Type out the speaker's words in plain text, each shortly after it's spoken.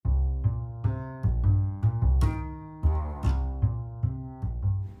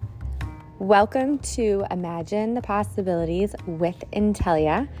Welcome to Imagine the Possibilities with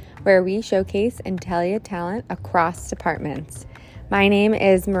Intelia, where we showcase Intelia talent across departments. My name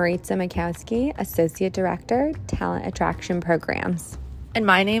is Maritza Makowski, Associate Director, Talent Attraction Programs. And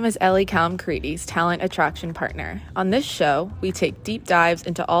my name is Ellie Kalamkarides, Talent Attraction Partner. On this show, we take deep dives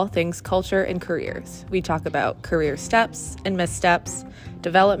into all things culture and careers. We talk about career steps and missteps,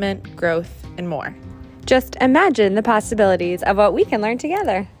 development, growth, and more. Just imagine the possibilities of what we can learn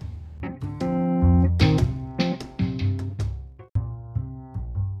together.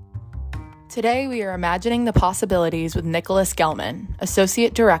 Today, we are imagining the possibilities with Nicholas Gelman,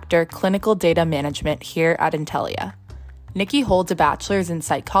 Associate Director, Clinical Data Management here at Intelia. Nicky holds a bachelor's in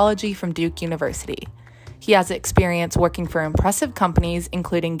psychology from Duke University. He has experience working for impressive companies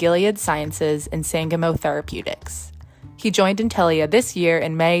including Gilead Sciences and Sangamo Therapeutics. He joined Intelia this year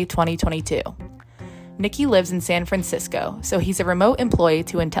in May 2022. Nicky lives in San Francisco, so he's a remote employee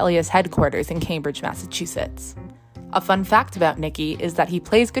to Intelia's headquarters in Cambridge, Massachusetts. A fun fact about Nicky is that he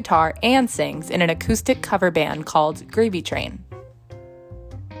plays guitar and sings in an acoustic cover band called Gravy Train.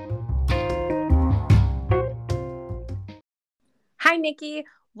 Hi, Nicky.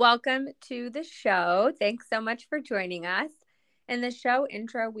 Welcome to the show. Thanks so much for joining us. In the show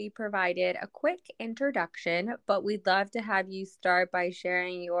intro, we provided a quick introduction, but we'd love to have you start by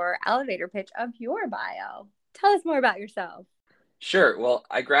sharing your elevator pitch of your bio. Tell us more about yourself. Sure. Well,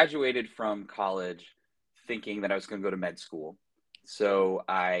 I graduated from college thinking that I was going to go to med school. So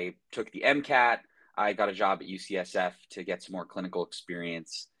I took the MCAT. I got a job at UCSF to get some more clinical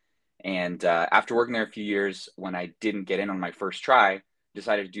experience. And after working there a few years, when I didn't get in on my first try,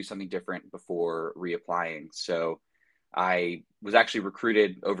 decided to do something different before reapplying. So I was actually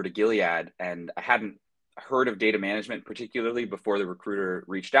recruited over to Gilead, and I hadn't heard of data management particularly before the recruiter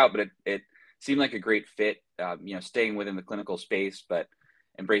reached out, but it seemed like a great fit, staying within the clinical space, but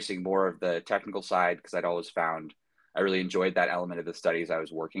embracing more of the technical side, because I'd always found I really enjoyed that element of the studies I was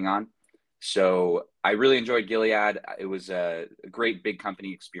working on. So I really enjoyed Gilead. It was a great big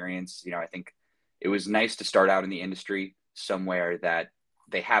company experience. I think it was nice to start out in the industry somewhere that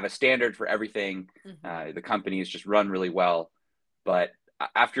they have a standard for everything. The company is just run really well. But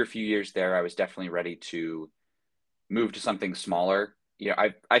after a few years there, I was definitely ready to move to something smaller.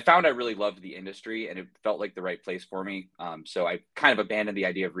 I found I really loved the industry and it felt like the right place for me. So I kind of abandoned the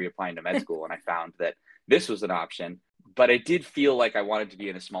idea of reapplying to med school, and I found that this was an option. But I did feel like I wanted to be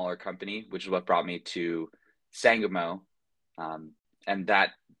in a smaller company, which is what brought me to Sangamo. And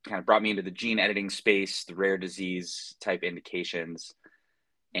that kind of brought me into the gene editing space, the rare disease type indications.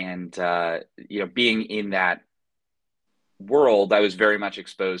 And, being in that world, I was very much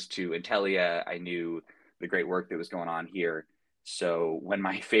exposed to Intelia. I knew the great work that was going on here. So when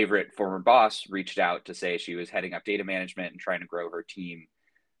my favorite former boss reached out to say she was heading up data management and trying to grow her team,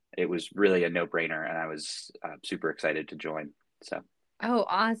 it was really a no-brainer, and I was super excited to join. Oh,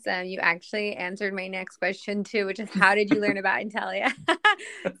 awesome. You actually answered my next question too, which is how did you learn about Intelia?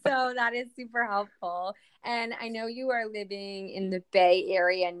 So that is super helpful. And I know you are living in the Bay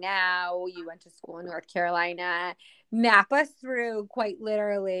Area now. You went to school in North Carolina. Map us through quite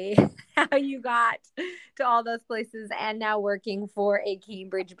literally how you got to all those places and now working for a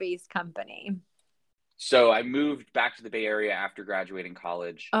Cambridge-based company. So I moved back to the Bay Area after graduating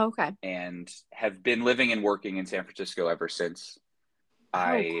college. Oh, okay. And have been living and working in San Francisco ever since.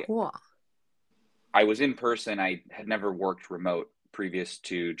 Cool. I was in person. I had never worked remote previous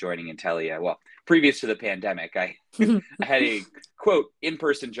to joining Intelia. Well, previous to the pandemic, I had a, quote,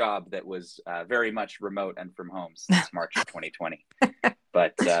 in-person job that was very much remote and from home since March of 2020.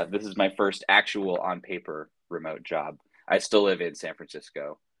 But this is my first actual on-paper remote job. I still live in San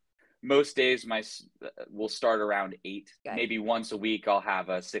Francisco. Most days will start around 8. Okay. Maybe once a week I'll have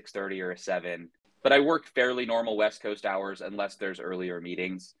a 6:30 or a 7. But I work fairly normal West Coast hours unless there's earlier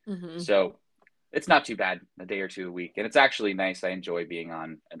meetings. So it's not too bad, a day or two a week. And it's actually nice. I enjoy being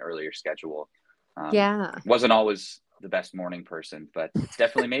on an earlier schedule. Wasn't always the best morning person, but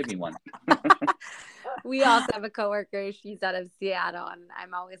definitely made me one. We also have a coworker. She's out of Seattle. And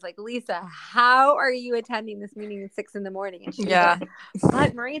I'm always like, Lisa, how are you attending this meeting at 6 a.m? And she's like,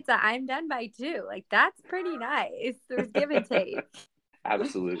 but Maritza, I'm done by 2. Like, that's pretty nice. There's give and take.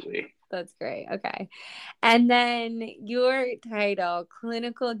 Absolutely. That's great. Okay. And then your title,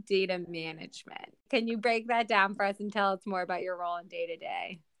 Clinical Data Management. Can you break that down for us and tell us more about your role in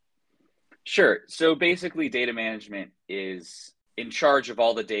day-to-day? Sure. So basically, data management is in charge of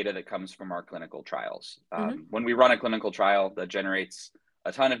all the data that comes from our clinical trials. When we run a clinical trial that generates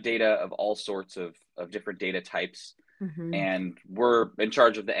a ton of data of all sorts of different data types, and we're in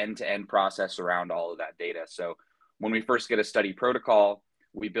charge of the end-to-end process around all of that data. So when we first get a study protocol,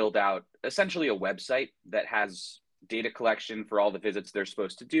 we build out essentially a website that has data collection for all the visits they're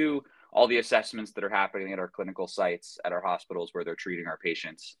supposed to do, all the assessments that are happening at our clinical sites, at our hospitals where they're treating our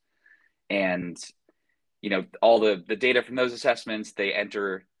patients. And, all the data from those assessments, they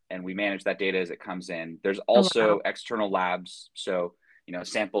enter and we manage that data as it comes in. There's also external labs. So,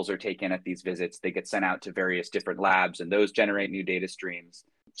 samples are taken at these visits, they get sent out to various different labs and those generate new data streams.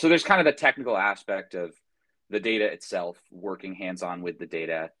 So there's kind of the technical aspect of the data itself, working hands-on with the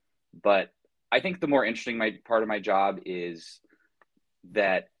data. But I think the more interesting part of my job is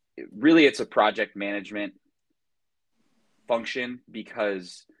that really it's a project management function,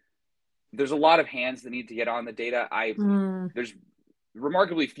 because there's a lot of hands that need to get on the data. There's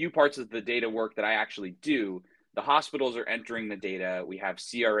remarkably few parts of the data work that I actually do. The hospitals are entering the data. We have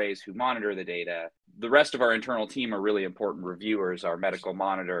CRAs who monitor the data. The rest of our internal team are really important reviewers, our medical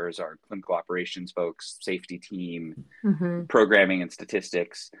monitors, our clinical operations folks, safety team, programming and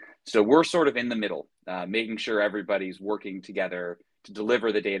statistics. So we're sort of in the middle, making sure everybody's working together to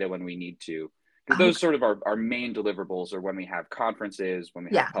deliver the data when we need to. Because those sort of our main deliverables are when we have conferences, when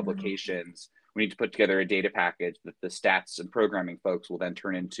we have publications, we need to put together a data package that the stats and programming folks will then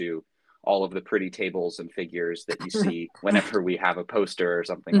turn into all of the pretty tables and figures that you see whenever we have a poster or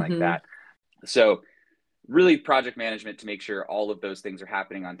something like that. So really project management to make sure all of those things are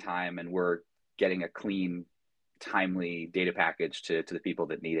happening on time and we're getting a clean, timely data package to the people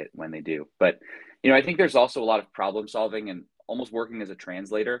that need it when they do. But, I think there's also a lot of problem solving and almost working as a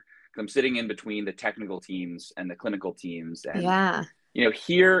translator. I'm sitting in between the technical teams and the clinical teams. And,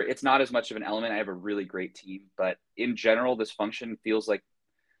 here it's not as much of an element. I have a really great team, but in general, this function feels like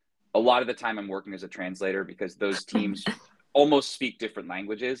a lot of the time I'm working as a translator because those teams almost speak different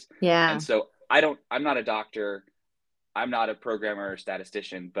languages. Yeah. And so I'm not a doctor, I'm not a programmer or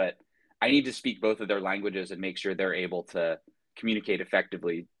statistician, but I need to speak both of their languages and make sure they're able to communicate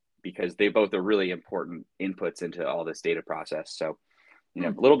effectively, because they both are really important inputs into all this data process. So, a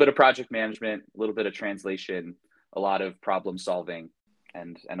little bit of project management, a little bit of translation, a lot of problem solving,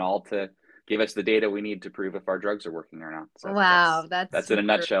 and all to give us the data we need to prove if our drugs are working or not. So wow, that's in a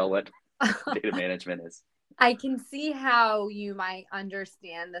nutshell what data management is. I can see how you might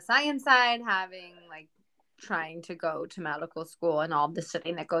understand the science side, having trying to go to medical school and all the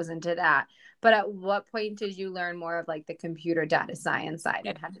studying that goes into that. But at what point did you learn more of the computer data science side,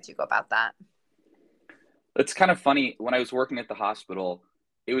 and how did you go about that? It's kind of funny. When I was working at the hospital,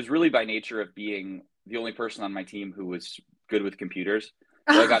 it was really by nature of being the only person on my team who was good with computers.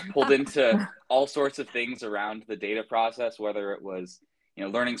 So I got pulled into all sorts of things around the data process, whether it was,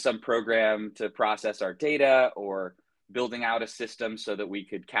 learning some program to process our data or building out a system so that we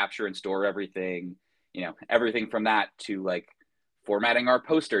could capture and store everything, everything from that to formatting our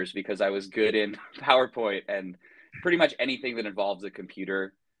posters because I was good in PowerPoint, and pretty much anything that involves a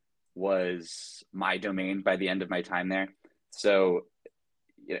computer was my domain by the end of my time there. So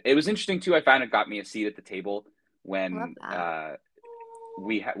it was interesting too. I found it got me a seat at the table when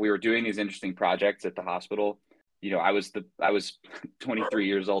we were doing these interesting projects at the hospital. I was 23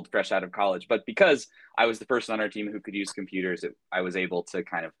 years old, fresh out of college, but because I was the person on our team who could use computers, I was able to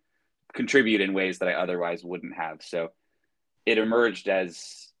kind of contribute in ways that I otherwise wouldn't have. So it emerged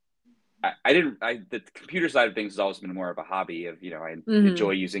as the computer side of things has always been more of a hobby of, I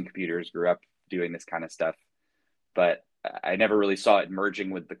enjoy using computers, grew up doing this kind of stuff, but I never really saw it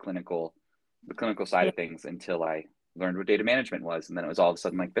merging with the clinical side of things until I learned what data management was. And then it was all of a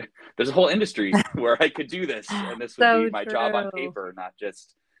sudden there's a whole industry where I could do this, and this would be my job on paper, not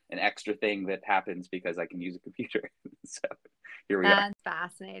just an extra thing that happens because I can use a computer. So here we are. That's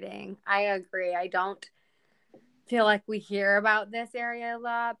fascinating. I agree. I don't feel like we hear about this area a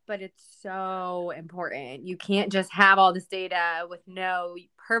lot, but it's so important. You can't just have all this data with no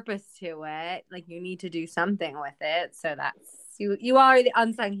purpose to it. You need to do something with it. So that's you are the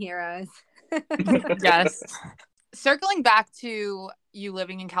unsung heroes. Yes. Circling back to you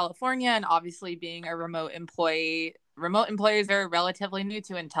living in California and obviously being a remote employee, remote employees are relatively new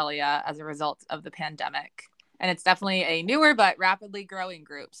to Intellia as a result of the pandemic. And it's definitely a newer but rapidly growing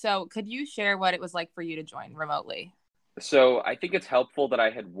group. So could you share what it was like for you to join remotely? So I think it's helpful that I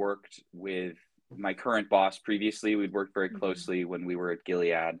had worked with my current boss previously. We'd worked very closely when we were at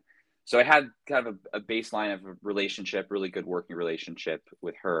Gilead. So I had kind of a baseline of a relationship, really good working relationship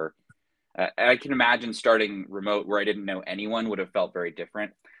with her. I can imagine starting remote where I didn't know anyone would have felt very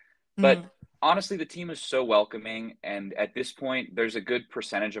different. But honestly, the team is so welcoming. And at this point, there's a good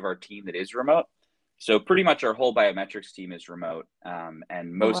percentage of our team that is remote. So pretty much our whole biometrics team is remote.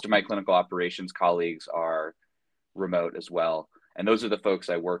 And most of my clinical operations colleagues are remote as well. And those are the folks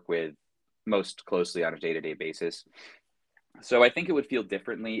I work with most closely on a day-to-day basis. So I think it would feel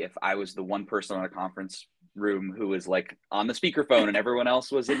differently if I was the one person on a conference room who was like on the speakerphone and everyone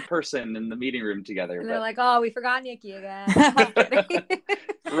else was in person in the meeting room together. And but they're like, oh, we forgot Nikki again. Just kidding.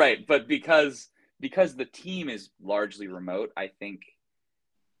 Right. But because the team is largely remote, I think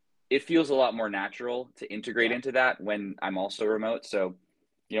it feels a lot more natural to integrate into that when I'm also remote. So,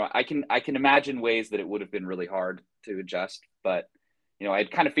 I can imagine ways that it would have been really hard to adjust, but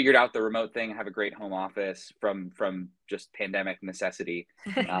I'd kind of figured out the remote thing, have a great home office from just pandemic necessity,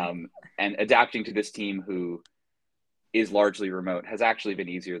 and adapting to this team who is largely remote has actually been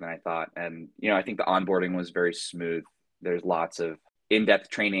easier than I thought. And I think the onboarding was very smooth. There's lots of in-depth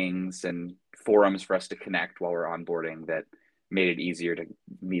trainings and forums for us to connect while we're onboarding that made it easier to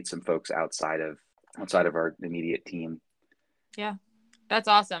meet some folks outside of our immediate team. Yeah, that's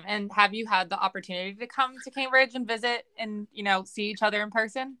awesome. And have you had the opportunity to come to Cambridge and visit and, see each other in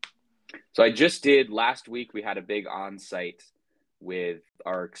person? So I just did last week. We had a big on-site with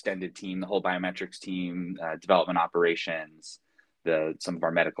our extended team, the whole biometrics team, development operations, some of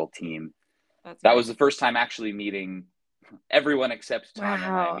our medical team. That was the first time actually meeting everyone except Tom,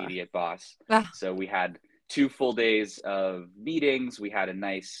 my immediate boss. So we had 2 full days of meetings. We had a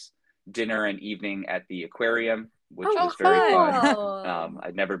nice dinner and evening at the aquarium, which was very fun.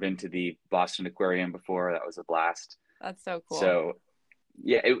 I'd never been to the Boston Aquarium before. That was a blast. That's so cool. So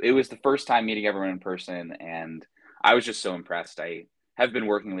yeah, it was the first time meeting everyone in person, and I was just so impressed. I have been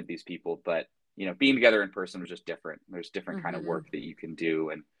working with these people, but being together in person was just different. There's different kind of work that you can do,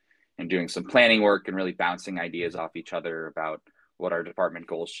 and doing some planning work and really bouncing ideas off each other about what our department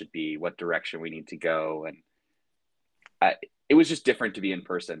goals should be, what direction we need to go. And it was just different to be in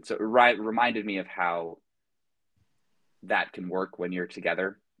person. So it reminded me of how that can work when you're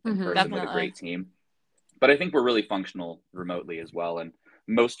together in person definitely. with a great team. But I think we're really functional remotely as well. And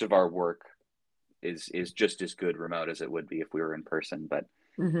most of our work is just as good remote as it would be if we were in person. But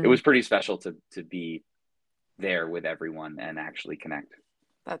it was pretty special to be there with everyone and actually connect.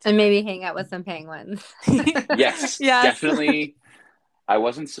 And maybe hang out with some penguins. Yes, definitely. I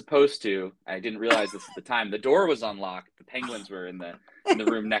wasn't supposed to. I didn't realize this at the time. The door was unlocked. The penguins were in the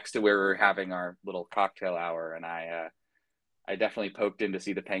room next to where we were having our little cocktail hour, and I definitely poked in to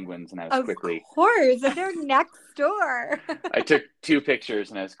see the penguins, and I was quickly. Of course, they're next door. I took 2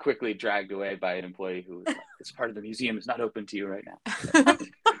 pictures, and I was quickly dragged away by an employee who was like, "This part of the museum is not open to you right now."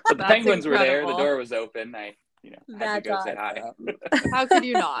 But the penguins were there. The door was open. I had to go say hi. How could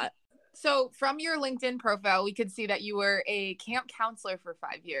you not? So from your LinkedIn profile, we could see that you were a camp counselor for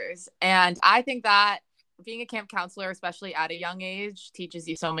 5 years. And I think that being a camp counselor, especially at a young age, teaches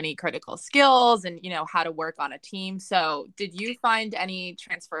you so many critical skills and, how to work on a team. So did you find any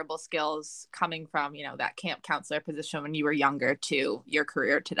transferable skills coming from, that camp counselor position when you were younger to your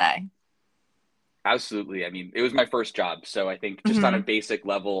career today? Absolutely. I mean, it was my first job. So I think just on a basic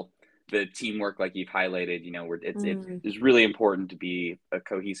level, the teamwork, like you've highlighted, it's really important to be a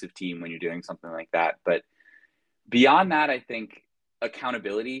cohesive team when you're doing something like that. But beyond that, I think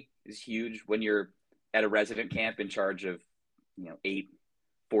accountability is huge when you're at a resident camp in charge of 8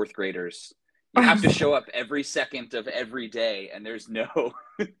 4th graders. You have to show up every second of every day, and there's no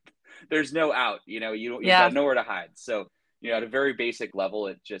out. You've got nowhere to hide. So at a very basic level,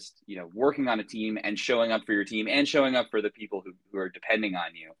 it just working on a team and showing up for your team and showing up for the people who are depending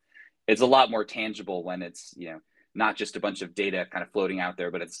on you. It's a lot more tangible when it's not just a bunch of data kind of floating out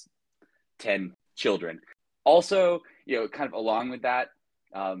there, but it's 10 children. Also, kind of along with that,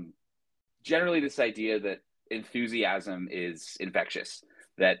 generally this idea that enthusiasm is infectious,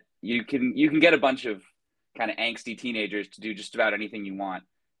 that you can get a bunch of kind of angsty teenagers to do just about anything you want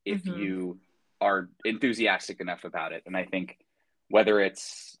if you are enthusiastic enough about it. And I think whether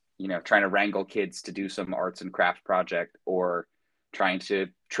it's trying to wrangle kids to do some arts and craft project, or trying to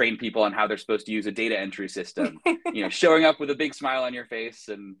train people on how they're supposed to use a data entry system, showing up with a big smile on your face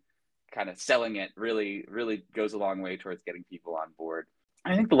and kind of selling it really, really goes a long way towards getting people on board.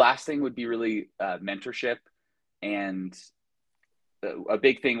 I think the last thing would be really mentorship. And a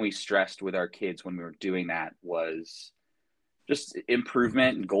big thing we stressed with our kids when we were doing that was just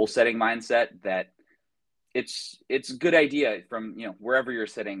improvement and goal setting mindset, that it's a good idea from, wherever you're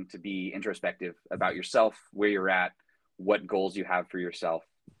sitting to be introspective about yourself, where you're at, what goals you have for yourself.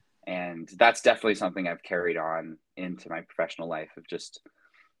 And that's definitely something I've carried on into my professional life, of just,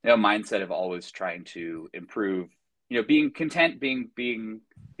 mindset of always trying to improve, being content, feeling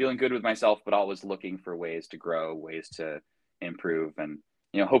good with myself, but always looking for ways to grow, ways to improve, and,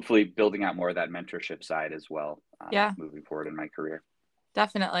 hopefully building out more of that mentorship side as well. Moving forward in my career.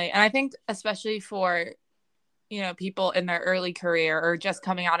 Definitely. And I think especially for, people in their early career or just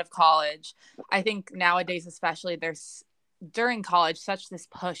coming out of college, I think nowadays, especially, there's during college such this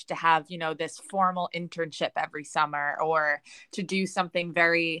push to have, this formal internship every summer, or to do something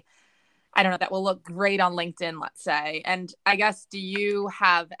very, I don't know, that will look great on LinkedIn, let's say. And I guess, do you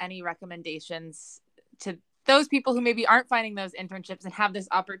have any recommendations to those people who maybe aren't finding those internships and have this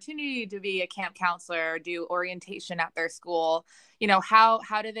opportunity to be a camp counselor or do orientation at their school?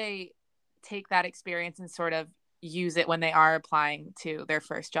 How do they take that experience and sort of use it when they are applying to their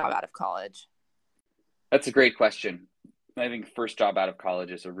first job out of college? That's a great question. I think first job out of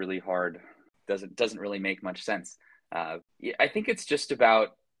college is a really hard, doesn't really make much sense. I think it's just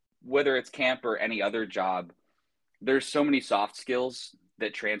about, whether it's camp or any other job, there's so many soft skills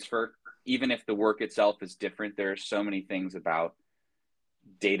that transfer. Even if the work itself is different, there are so many things about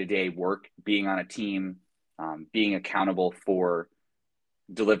day-to-day work, being on a team, being accountable for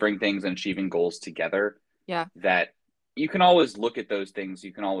delivering things and achieving goals together. Yeah. That you can always look at those things.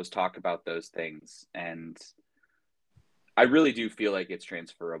 You can always talk about those things. And I really do feel like it's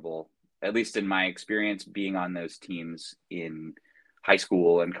transferable, at least in my experience being on those teams in high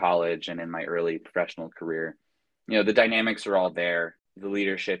school and college and in my early professional career. The dynamics are all there. The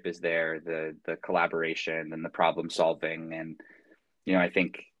leadership is there, the collaboration and the problem solving. And, I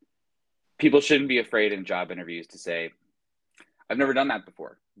think people shouldn't be afraid in job interviews to say, I've never done that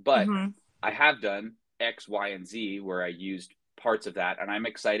before, but I have done X, Y, and Z where I used parts of that, and I'm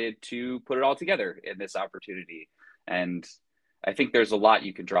excited to put it all together in this opportunity. And I think there's a lot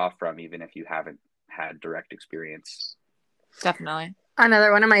you can draw from, even if you haven't had direct experience. Definitely.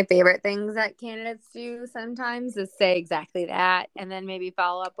 Another one of my favorite things that candidates do sometimes is say exactly that, and then maybe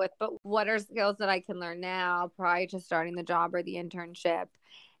follow up with, but what are skills that I can learn now prior to starting the job or the internship?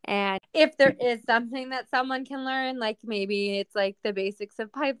 And if there is something that someone can learn, like maybe it's like the basics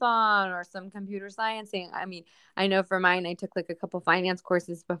of Python or some computer science thing. I mean, I know for mine, I took like a couple finance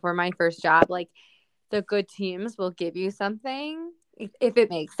courses before my first job. Like, the good teams will give you something if it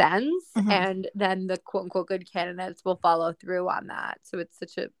makes sense. And then the quote unquote good candidates will follow through on that. So it's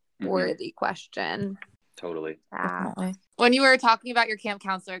such a worthy question. Totally. Definitely. When you were talking about your camp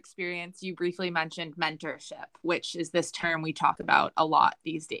counselor experience, you briefly mentioned mentorship, which is this term we talk about a lot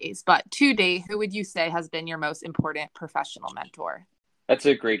these days. But to date, who would you say has been your most important professional mentor? That's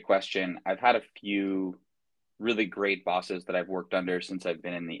a great question. I've had a few really great bosses that I've worked under since I've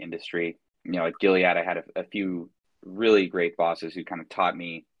been in the industry. At Gilead, I had a few really great bosses who kind of taught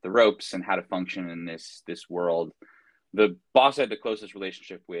me the ropes and how to function in this world. The boss I had the closest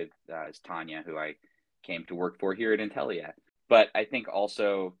relationship with is Tanya, who I came to work for here at Intelia. But I think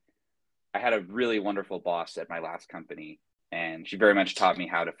also I had a really wonderful boss at my last company, and she very much taught me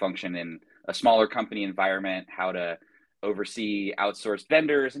how to function in a smaller company environment, how to oversee outsourced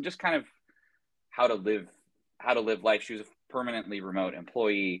vendors, and just kind of how to live life. She was a permanently remote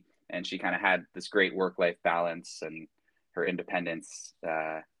employee, and she kind of had this great work-life balance and her independence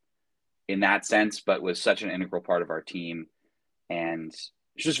in that sense, but was such an integral part of our team. And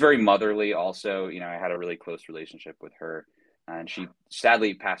she's just very motherly also. I had a really close relationship with her, and she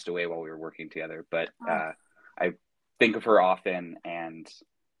sadly passed away while we were working together. But I think of her often and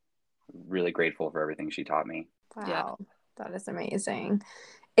really grateful for everything she taught me. Wow, that is amazing.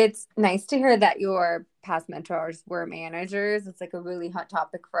 It's nice to hear that your past mentors were managers. It's like a really hot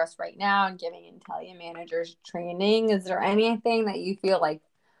topic for us right now, and giving Intelia managers training. Is there anything that you feel like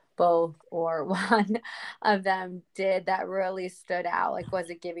both or one of them did that really stood out? Like, was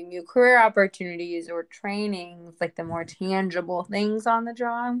it giving you career opportunities or trainings, like the more tangible things on the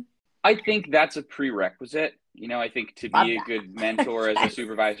job? I think that's a prerequisite. I think to be a good mentor as a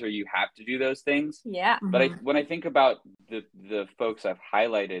supervisor, you have to do those things. Yeah. But when I think about the folks I've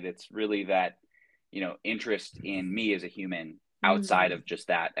highlighted, it's really that, interest in me as a human outside of just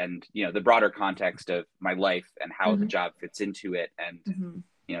that. And, the broader context of my life and how the job fits into it. And,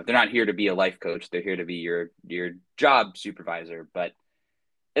 they're not here to be a life coach. They're here to be your job supervisor, but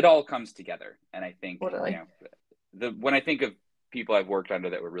it all comes together. And I think, when I think of people I've worked under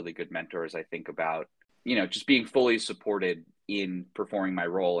that were really good mentors, I think about, just being fully supported in performing my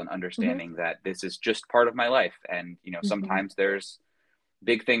role and understanding that this is just part of my life. And, sometimes there's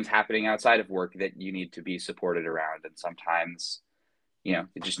big things happening outside of work that you need to be supported around. And sometimes, you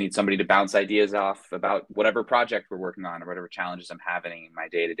just need somebody to bounce ideas off about whatever project we're working on or whatever challenges I'm having in my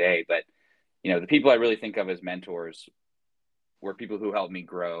day to day. But, the people I really think of as mentors were people who helped me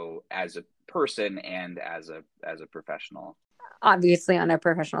grow as a person and as a professional. Obviously on a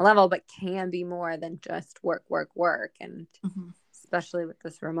professional level, but can be more than just work. And especially with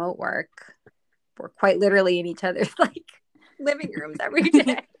this remote work, we're quite literally in each other's like living rooms every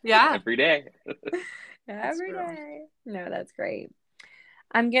day. Every day. Every day. No, that's great.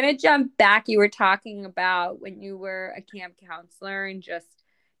 I'm going to jump back. You were talking about when you were a camp counselor and just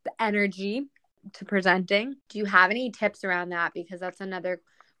the energy to presenting. Do you have any tips around that? Because that's another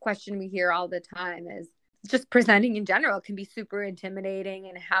question we hear all the time is just presenting in general can be super intimidating.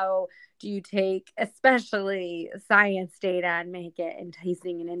 And how do you take especially science data and make it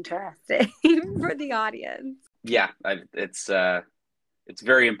enticing and interesting for the audience? Yeah, it's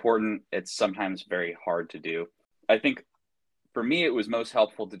very important. It's sometimes very hard to do. I think for me, it was most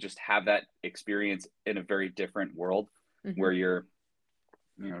helpful to just have that experience in a very different world where you're,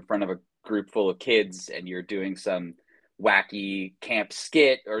 in front of a group full of kids and you're doing some wacky camp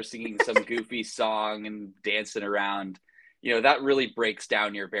skit or singing some goofy song and dancing around. That really breaks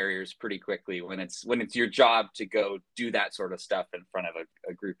down your barriers pretty quickly when it's your job to go do that sort of stuff in front of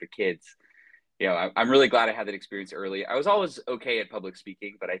a group of kids. I'm really glad I had that experience early. I was always okay at public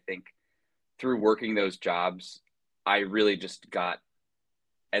speaking, but I think through working those jobs, I really just got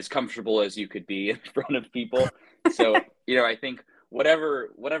as comfortable as you could be in front of people. So, I think whatever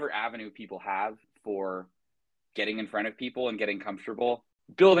avenue people have for getting in front of people and getting comfortable,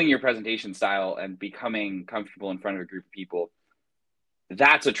 building your presentation style and becoming comfortable in front of a group of people,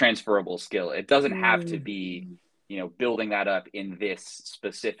 that's a transferable skill. It doesn't have to be, building that up in this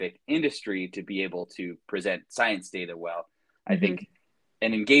specific industry to be able to present science data well. I think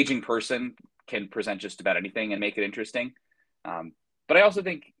an engaging person can present just about anything and make it interesting. But I also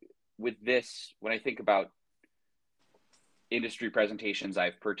think with this, when I think about industry presentations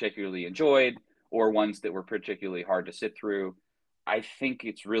I've particularly enjoyed or ones that were particularly hard to sit through, I think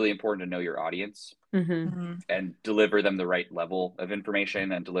it's really important to know your audience and deliver them the right level of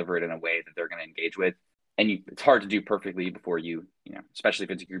information and deliver it in a way that they're going to engage with. And it's hard to do perfectly before especially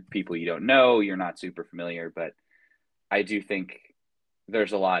if it's a group of people you don't know, you're not super familiar. But I do think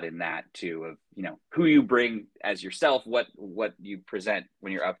there's a lot in that too of, who you bring as yourself, what you present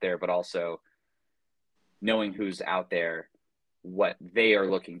when you're up there, but also knowing who's out there, what they are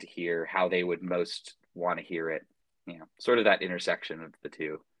looking to hear, how they would most want to hear it, sort of that intersection of the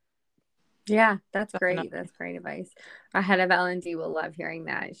two. Yeah, that's great. That's great advice. Our head of L&D will love hearing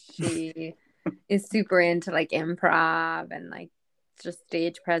that. She is super into like improv and like just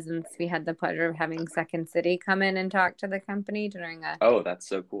stage presence. We had the pleasure of having Second City come in and talk to the company during that's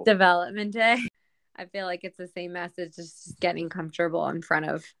so cool development day. I feel like it's the same message, just getting comfortable in front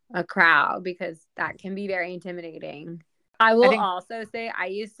of a crowd, because that can be very intimidating. I will also say I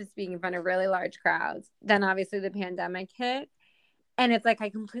used to speak in front of really large crowds. Then obviously the pandemic hit. And it's like I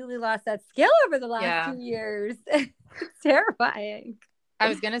completely lost that skill over the last 2 years. It's terrifying. I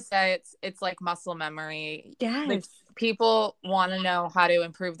was going to say it's like muscle memory. Yes. Like, people want to know how to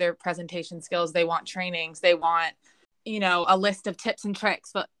improve their presentation skills. They want trainings. They want, a list of tips and tricks.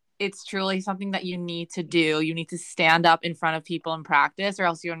 But it's truly something that you need to do. You need to stand up in front of people and practice, or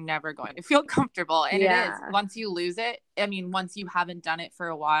else you're never going to feel comfortable. And it is. Once you lose it, once you haven't done it for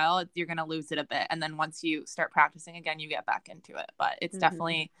a while, you're going to lose it a bit. And then once you start practicing again, you get back into it. But it's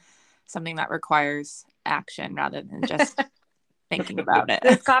definitely something that requires action rather than just thinking about it.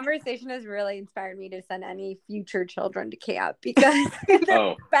 This conversation has really inspired me to send any future children to camp, because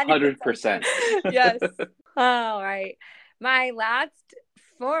 100%. Yes. All right. My last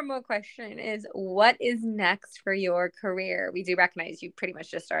formal question is, what is next for your career? We do recognize you pretty much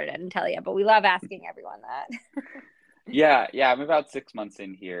just started at Intellia, but we love asking everyone that. Yeah, I'm about 6 months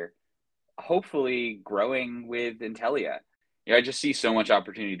in here. Hopefully growing with Intellia. I just see so much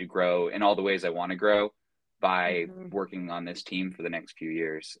opportunity to grow in all the ways I want to grow by working on this team for the next few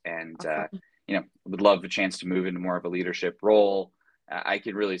years. And, would love a chance to move into more of a leadership role. I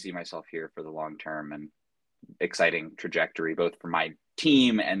could really see myself here for the long term, and exciting trajectory, both for my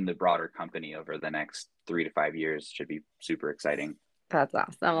team and the broader company over the next 3 to 5 years. Should be super exciting. That's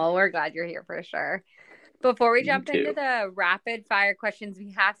awesome. Well, we're glad you're here for sure. Before we jump into the rapid fire questions,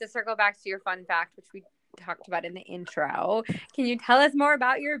 we have to circle back to your fun fact, which we talked about in the intro. Can you tell us more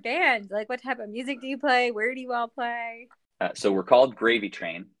about your band? Like, what type of music do you play? Where do you all play? So we're called Gravy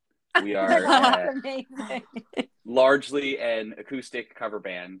Train. We are largely an acoustic cover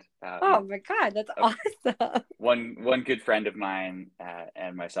band. Oh my God, that's awesome. One good friend of mine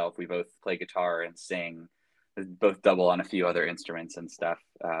and myself, we both play guitar and sing, both double on a few other instruments and stuff.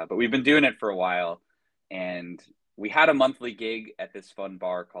 But we've been doing it for a while, and we had a monthly gig at this fun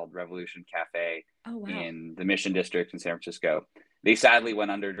bar called Revolution Cafe in the Mission District in San Francisco. They sadly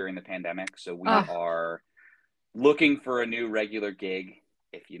went under during the pandemic, so we are looking for a new regular gig.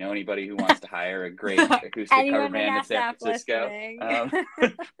 If you know anybody who wants to hire a great acoustic cover band in San Francisco.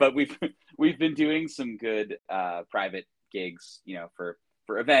 But we've been doing some good private gigs, for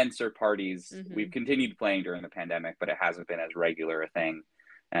events or parties. We've continued playing during the pandemic, but it hasn't been as regular a thing.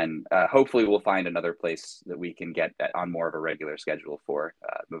 And hopefully we'll find another place that we can get that on more of a regular schedule for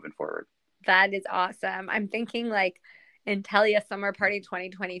moving forward. That is awesome. I'm thinking like Intelia Summer Party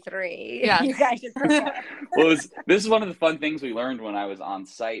 2023. Yeah. You guys should prepare. Well, this is one of the fun things we learned when I was on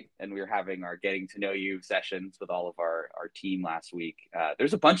site and we were having our getting to know you sessions with all of our team last week.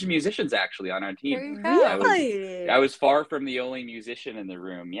 There's a bunch of musicians actually on our team. There you go. Really? I was far from the only musician in the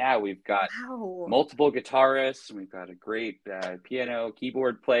room. Yeah, we've got multiple guitarists, and we've got a great piano,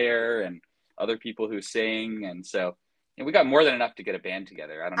 keyboard player, and other people who sing. And so we got more than enough to get a band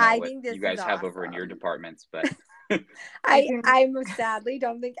together. I don't know what you guys have over in your departments, but I most sadly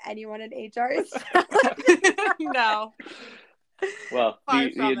don't think anyone in HR is. No. Well,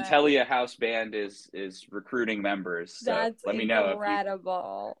 the Intelia House Band is recruiting members. So That's let me know if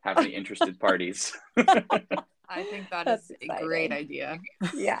you have any interested parties. I think that's a great idea.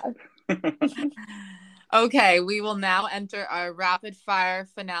 Yeah. Okay, we will now enter our rapid fire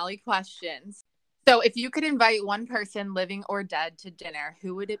finale questions. So if you could invite one person, living or dead, to dinner,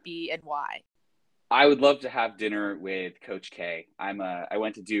 who would it be and why? I would love to have dinner with Coach K. I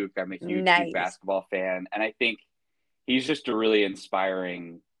went to Duke. I'm a huge Duke basketball fan, and I think he's just a really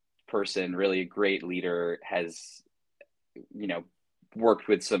inspiring person, really a great leader, has, worked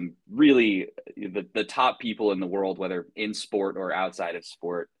with some really the top people in the world, whether in sport or outside of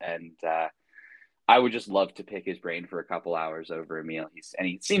sport. And I would just love to pick his brain for a couple hours over a meal.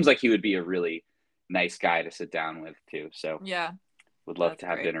 He seems like he would be a really nice guy to sit down with too. So yeah, would love to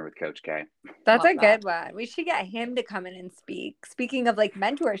have dinner with Coach K. That's a good one. We should get him to come in and speak. Speaking of like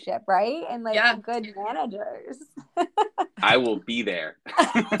mentorship, right? And like good managers. I will be there.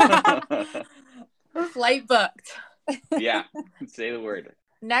 Flight booked. Yeah, say the word.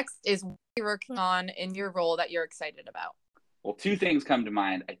 Next is what you're working on in your role that you're excited about. Well, two things come to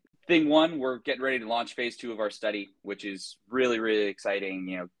mind. Thing one, we're getting ready to launch phase 2 of our study, which is really, really exciting,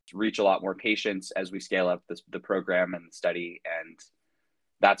 to reach a lot more patients as we scale up the program and the study. And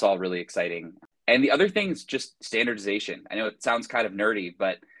that's all really exciting. And the other thing is just standardization. I know it sounds kind of nerdy,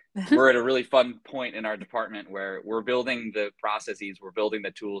 but we're at a really fun point in our department where we're building the processes, we're building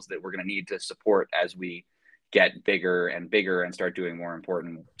the tools that we're going to need to support as we get bigger and bigger and start doing more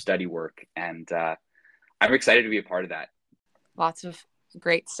important study work. And I'm excited to be a part of that. Lots of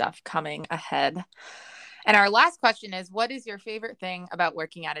great stuff coming ahead. And our last question is, what is your favorite thing about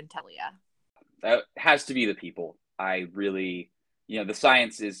working at Intelia? That has to be the people. I really, the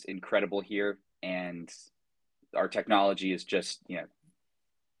science is incredible here, and our technology is just,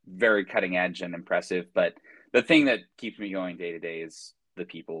 very cutting edge and impressive. But the thing that keeps me going day to day is the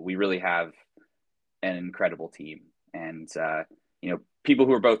people. We really have an incredible team, and people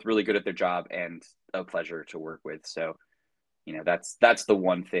who are both really good at their job and a pleasure to work with. So that's the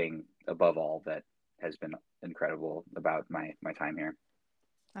one thing above all that has been incredible about my time here.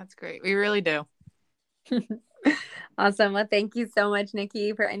 That's great. We really do. Awesome. Well, thank you so much,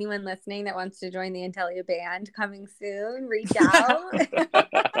 Nikki. For anyone listening that wants to join the Intelia band coming soon, reach out.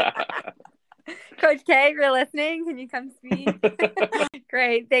 Coach K, if you're listening, can you come speak?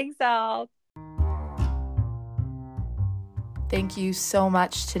 Great. Thanks all. Thank you so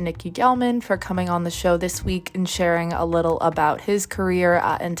much to Nikki Gelman for coming on the show this week and sharing a little about his career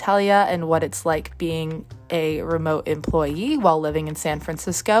at Intelia and what it's like being a remote employee while living in San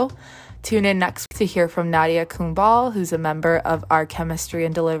Francisco. Tune in next week to hear from Nadia Kumbal, who's a member of our Chemistry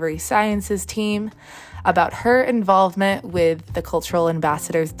and Delivery Sciences team, about her involvement with the Cultural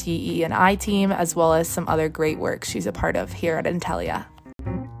Ambassadors DE&I team, as well as some other great work she's a part of here at Intelia.